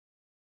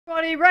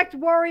Everybody, Wrecked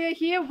Warrior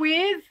here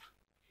with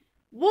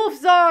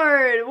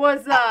Wolfzode.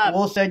 What's up?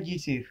 Wolfzode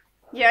YouTube.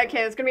 Yeah, okay,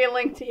 there's gonna be a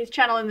link to his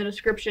channel in the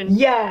description.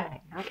 Yeah!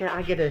 Okay,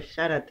 I get a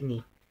shout out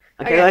thingy.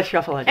 Okay, let's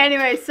shuffle it.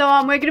 Anyway,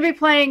 so we're gonna be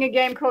playing a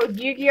game called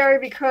Yu-Gi-Oh!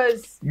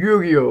 Because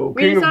Yu-Gi-Oh!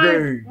 we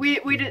decided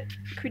we did.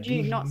 Could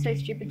you not say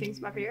stupid things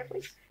in my video,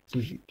 please?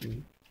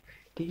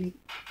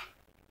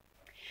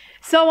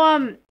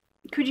 So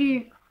could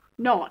you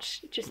not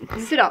just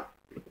sit up?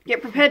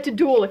 Get prepared to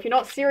duel. If you're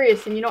not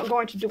serious and you're not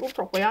going to duel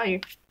properly, are you?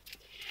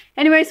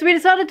 Anyway, so we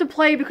decided to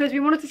play because we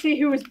wanted to see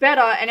who was better,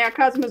 and our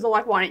cousins were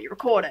like, why don't you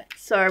record it?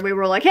 So we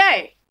were like,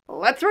 hey,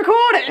 let's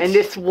record it! And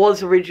this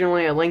was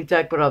originally a link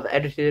deck, but I've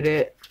edited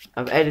it.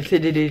 A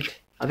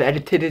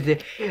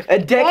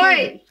deck.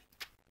 Oi!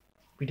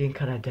 We didn't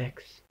cut our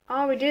decks.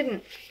 Oh, we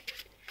didn't.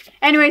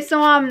 Anyway, so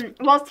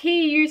whilst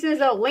he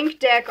uses a link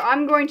deck,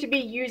 I'm going to be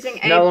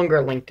using a... No longer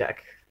a link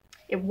deck.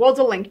 It was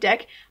a link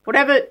deck.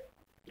 Whatever...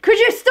 Could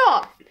you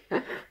stop?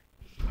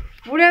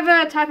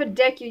 Whatever type of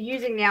deck you're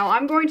using now,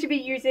 I'm going to be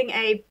using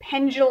a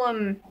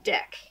pendulum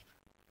deck.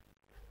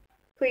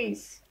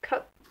 Please,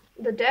 cut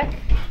the deck.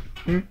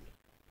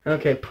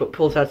 Okay,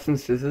 pulls out some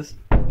scissors.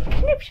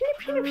 Snip, snip,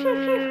 snip, snip,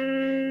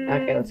 snip.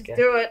 Okay, let's go.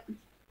 Do it.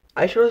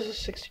 Are you sure this is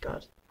 60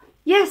 cards?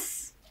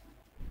 Yes!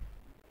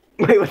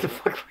 Wait, what the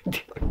fuck am I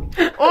doing?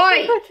 Oi!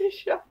 I had to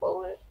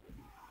shuffle it.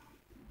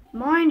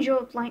 Mind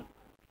your blank...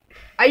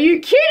 Are you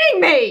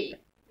kidding me?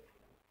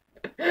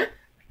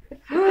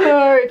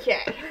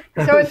 Okay.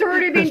 So it's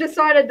already been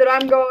decided that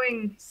I'm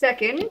going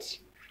second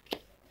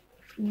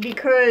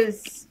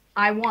because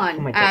I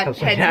won at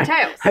Heads and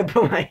Tails. I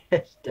put my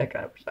deck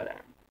upside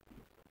down.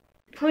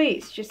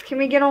 Please, just can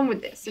we get on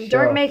with this? And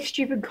Sure. don't make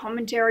stupid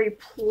commentary,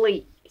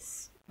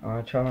 please.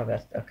 I'll try my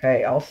best.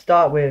 Okay, I'll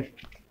start with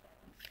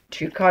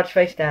 2 cards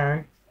face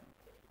down.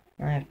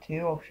 I have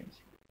 2 options.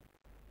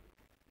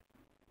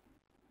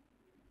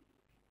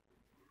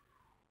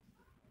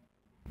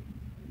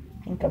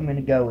 I think I'm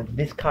gonna go with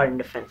this card in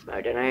defense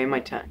mode, and I aim my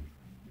turn.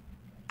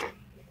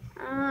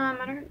 I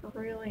don't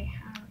really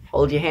have...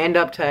 Hold your hand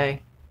up,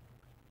 Tay.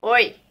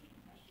 Oi!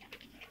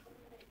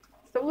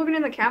 Stop looking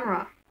in the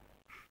camera.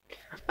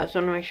 I just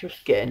want to make sure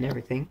it's getting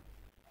everything.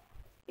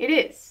 It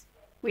is.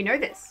 We know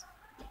this.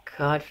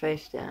 Card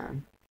face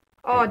down.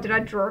 Oh, did I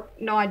draw?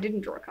 No, I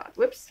didn't draw a card.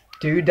 Whoops.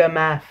 Do the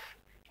math.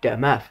 The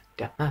math.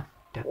 The math.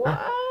 The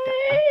math.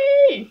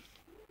 Why?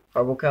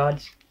 Horrible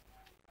cards.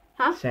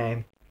 Huh?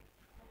 Same.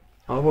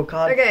 Horrible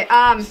cards. Okay,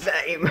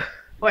 Same.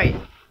 wait.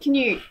 Can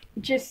you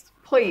just,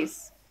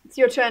 please? It's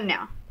your turn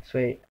now.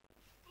 Sweet.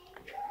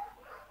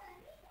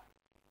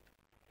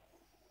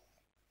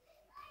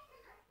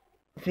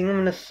 I think I'm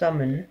gonna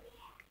summon.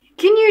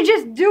 Can you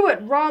just do it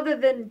rather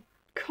than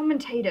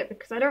commentate it?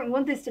 Because I don't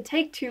want this to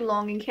take too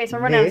long in case I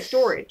run out of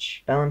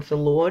storage. Balance the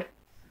Lord.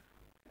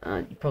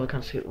 You probably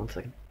can't see it. 1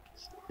 second.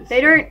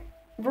 They don't...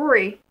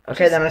 Rory.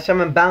 Okay, then I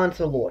summon Balance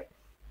the Lord.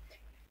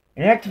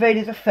 And activate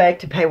his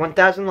effect to pay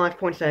 1,000 life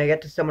points, and I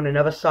get to summon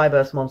another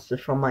Cyburst monster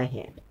from my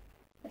hand.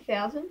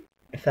 1,000?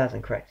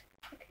 1,000, correct.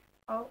 Okay.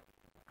 Oh,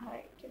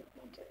 I didn't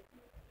want to.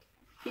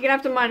 You're gonna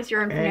have to minus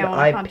your own from And now on.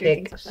 I can't do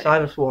pick things like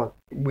Cyburst War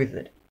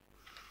Wizard.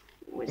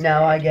 Wizard.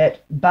 Now I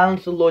get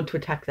Balance the Lord to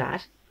attack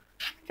that.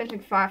 Phantom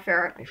Fire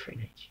Ferret. My free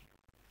nature.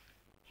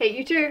 Hey,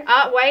 you two.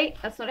 Wait.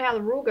 That's not how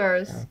the rule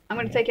goes. Oh, I'm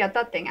gonna take out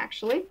that thing,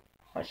 actually.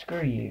 Oh,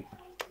 screw you.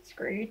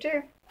 Screw you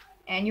too.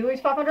 And you lose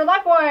 500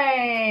 life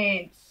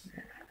points!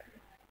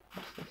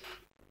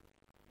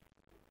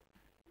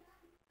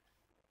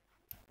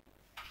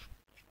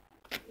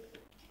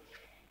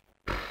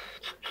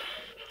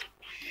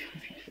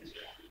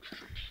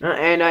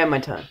 And I have my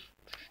turn.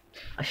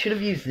 I should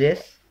have used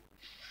this,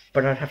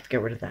 but I'd have to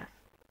get rid of that.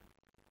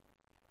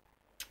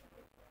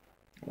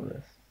 All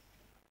this.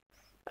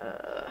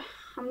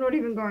 I'm not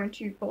even going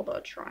to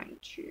bother trying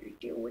to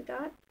deal with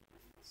that.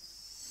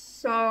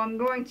 So I'm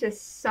going to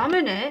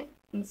summon it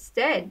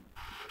instead.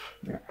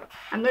 Yeah.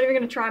 I'm not even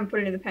going to try and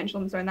put it in the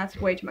pendulum zone. That's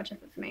way too much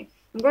effort for me.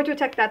 I'm going to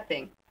attack that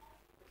thing.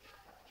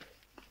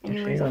 And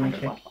you Actually, lose let me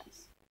 100 life check.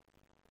 points.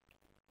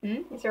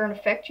 Is there an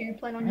effect you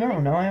plan on I don't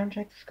using? know, I haven't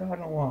checked this card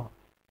in a while.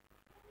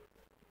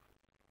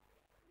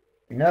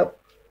 Nope.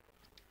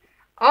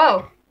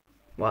 Oh!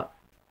 What?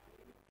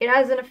 It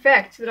has an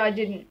effect that I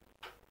didn't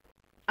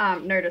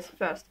notice at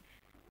first.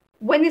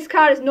 When this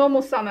card is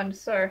normal summoned,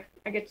 so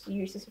I get to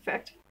use this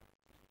effect,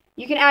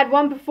 you can add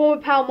 1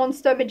 Performer Power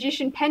monster,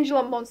 Magician,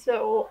 Pendulum monster,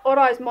 or Odd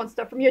Eyes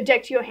monster from your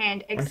deck to your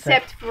hand,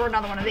 except for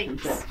another one of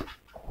these.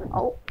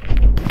 Oh.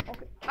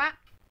 Okay.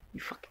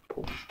 You fucking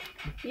paused.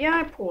 Yeah,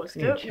 I paused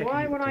Yeah, it. check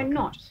Why it would out. I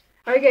not?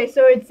 Okay,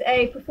 so it's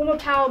a Performer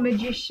Power,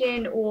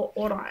 Magician, or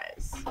Odd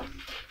Eyes.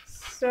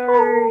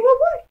 So...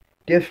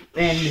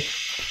 And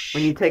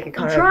when you take a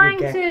card out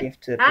trying of your deck,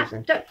 to- you have to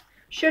present.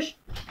 Shush.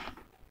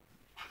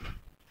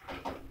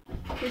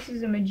 This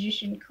is a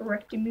Magician,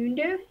 correct,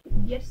 Mundo?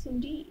 Yes,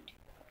 indeed.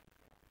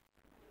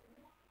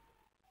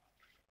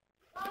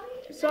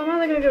 So I'm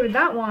either going to go with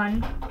that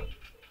one,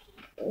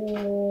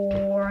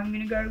 or I'm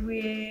going to go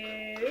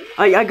with...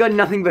 I got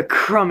nothing but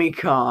crummy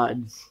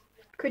cards.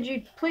 Could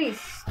you please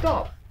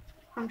stop?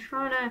 I'm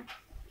trying to...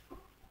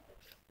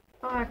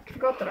 Oh, I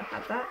forgot that I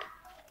had that.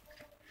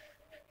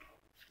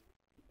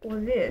 Or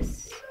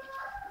this.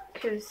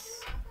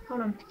 Because,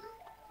 hold on.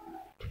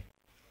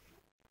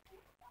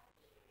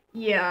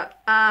 Yeah,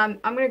 I'm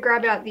gonna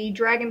grab out the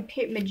Dragon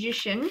Pit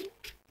Magician.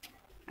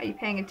 Are you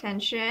paying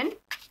attention?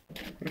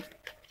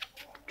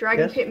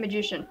 Dragon Pit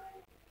Magician.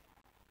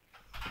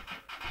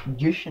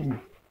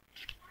 Magician.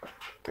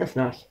 That's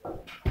nice.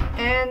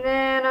 And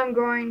then I'm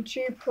going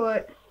to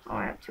put, oh,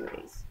 I have two of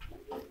these.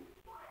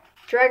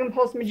 Dragon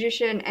Pulse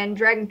Magician and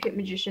Dragon Pit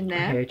Magician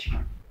there. I hate you.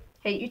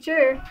 Hate you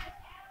too.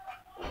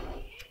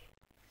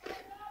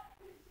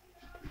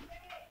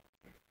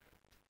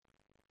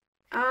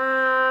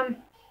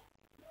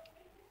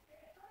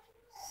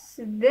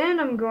 So then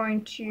I'm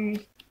going to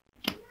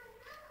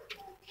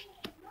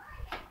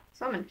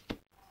summon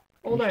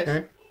all those.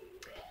 Turn?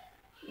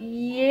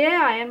 Yeah,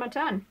 I end my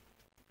turn.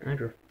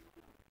 Andrew.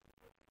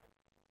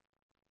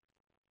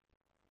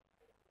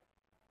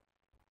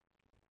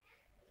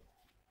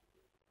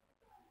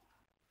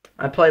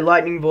 I play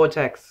Lightning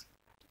Vortex.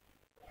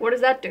 What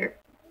does that do?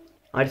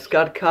 I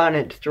discard a card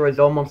and it destroys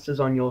all monsters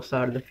on your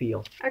side of the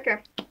field. Okay.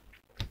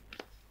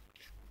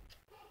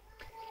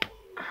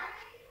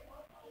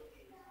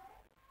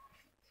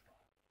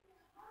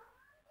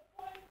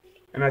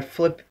 And I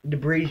flip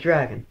Debris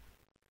Dragon.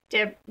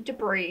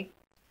 Debris.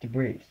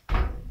 Debris.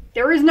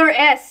 There is no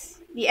S.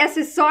 The S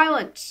is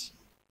silent.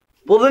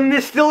 Well, then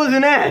there still is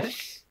an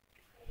S.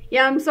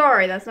 Yeah, I'm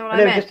sorry. That's not what I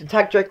No, meant. just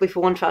attack directly for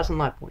 1,000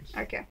 life points.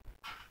 Okay.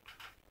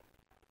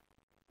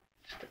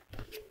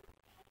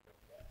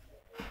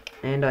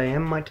 And I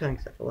am my turn,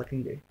 'cause that's all I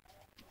can do.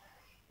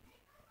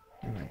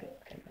 Oh my God.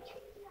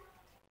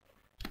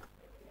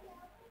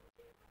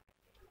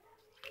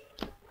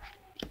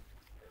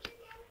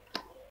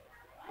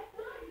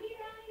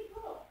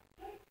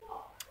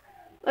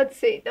 Let's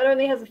see. That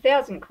only has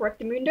 1,000,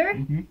 correct, Mundo?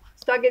 Mm-hmm.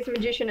 Stargaze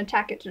Magician,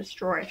 attack it to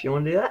destroy. If you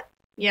want to do that?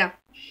 Yeah.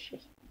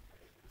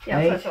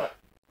 Yeah, that's what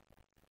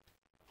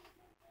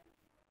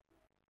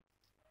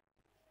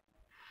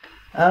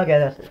I thought. Okay,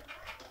 that's it.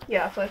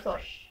 Yeah, that's what I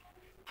thought.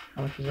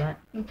 How much is that?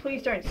 And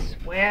please don't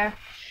swear.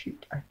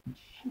 Shoot, I can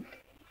shoot.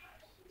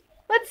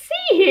 Let's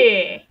see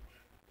here.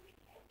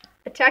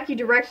 Attack you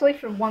directly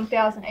for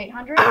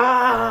 1,800.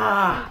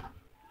 Ah!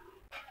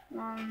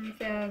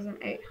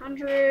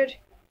 1,800.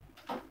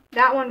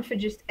 That one for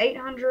just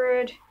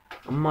 800.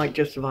 I might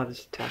just survive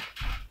this attack.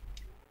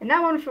 And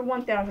that one for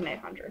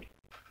 1,800.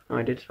 Oh,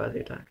 I did survive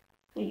the attack.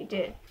 Yeah, you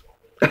did.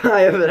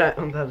 I have it at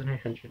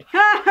 1,800.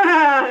 Ha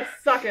ha!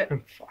 Suck it.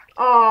 I'm fucked.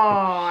 Oh,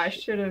 I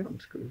should have. I'm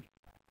screwed.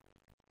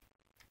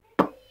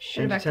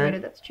 Should have End your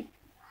activated that stupid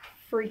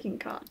freaking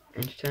card.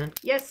 End your turn.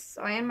 Yes,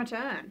 I end my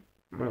turn.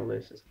 I'm gonna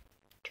lose this.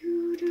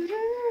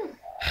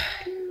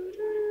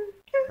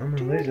 I'm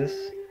gonna lose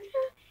this.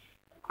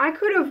 I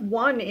could have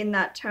won in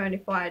that turn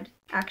if I'd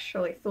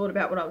actually thought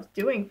about what I was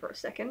doing for a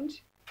second.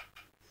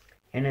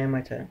 And I end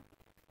my turn.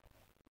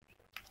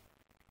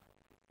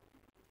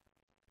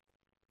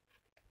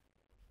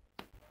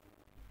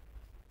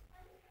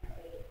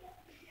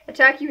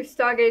 Attack you with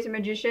Stargazer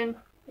Magician,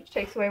 which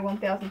takes away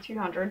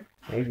 1,200.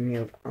 Leaving me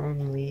with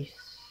only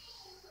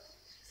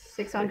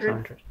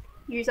 600.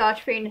 Use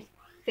Archfiend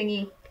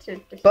thingy to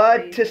destroy.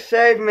 But to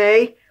save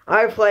me,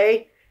 I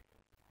play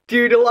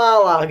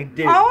Doodalala,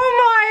 dude.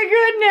 Oh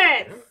my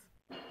goodness!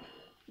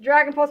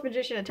 Dragon Pulse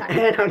Magician attack.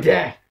 And I'm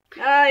dead.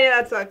 Ah, yeah,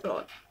 that's what I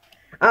thought.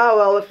 Oh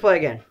well, let's play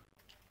again.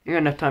 You got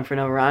enough time for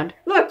another round?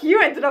 Look,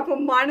 you ended up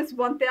on minus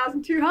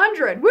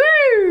 1,200. Woo!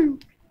 You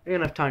got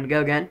enough time to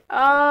go again?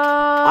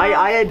 I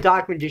I had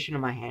Dark Magician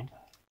in my hand.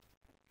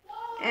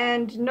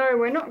 And no,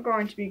 we're not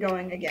going to be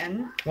going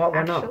again. What?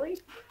 Why not? Actually,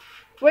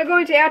 we're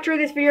going to outro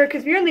this video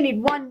because we only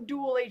need one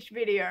duel each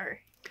video.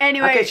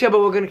 Anyway. Okay, sure,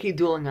 but we're gonna keep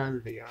dueling out of the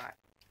video, right?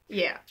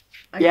 Yeah.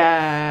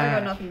 Yeah. I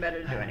got nothing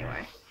better to do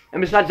anyway.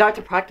 And besides, I have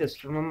to practice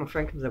for when my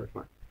friend comes over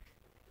tomorrow.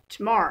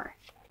 Tomorrow.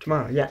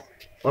 Tomorrow, yes.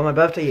 Well, my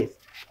birthday is.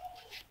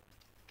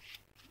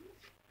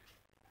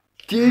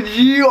 Did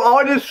you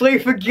honestly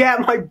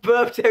forget my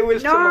birthday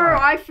was tomorrow?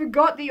 No, I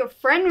forgot that your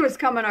friend was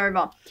coming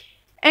over.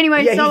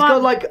 Anyway, yeah, so he's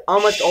got like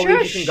almost all the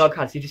shush. different god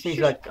cards. He just needs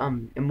like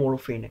Immortal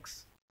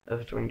Phoenix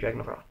of Twin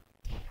Dragon of Wrath.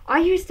 I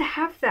used to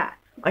have that.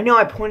 I know.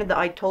 I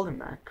told him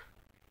that.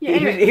 Yeah,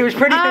 He was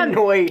pretty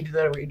annoyed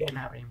that we didn't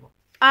have it anymore.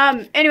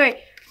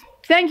 Anyway,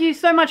 thank you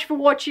so much for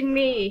watching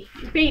me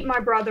beat my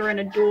brother in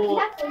a duel.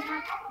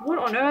 What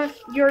on earth?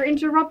 You're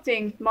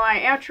interrupting my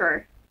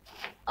outro.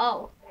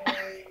 Oh.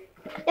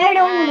 They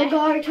don't want to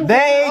go to You're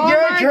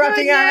my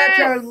interrupting our goodness.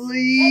 outro.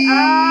 Leave.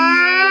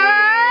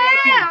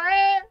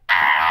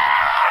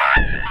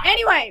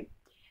 Anyway,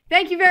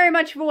 thank you very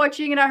much for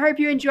watching, and I hope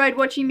you enjoyed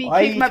watching me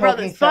Why are kick you my talking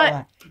brother's so butt.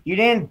 loud? You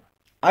didn't.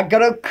 I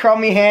got a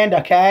crummy hand,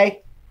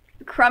 okay?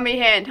 Crummy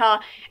hand, huh?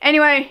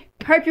 Anyway,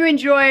 hope you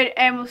enjoyed,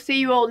 and we'll see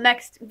you all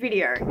next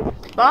video.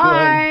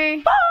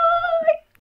 Bye. Bye.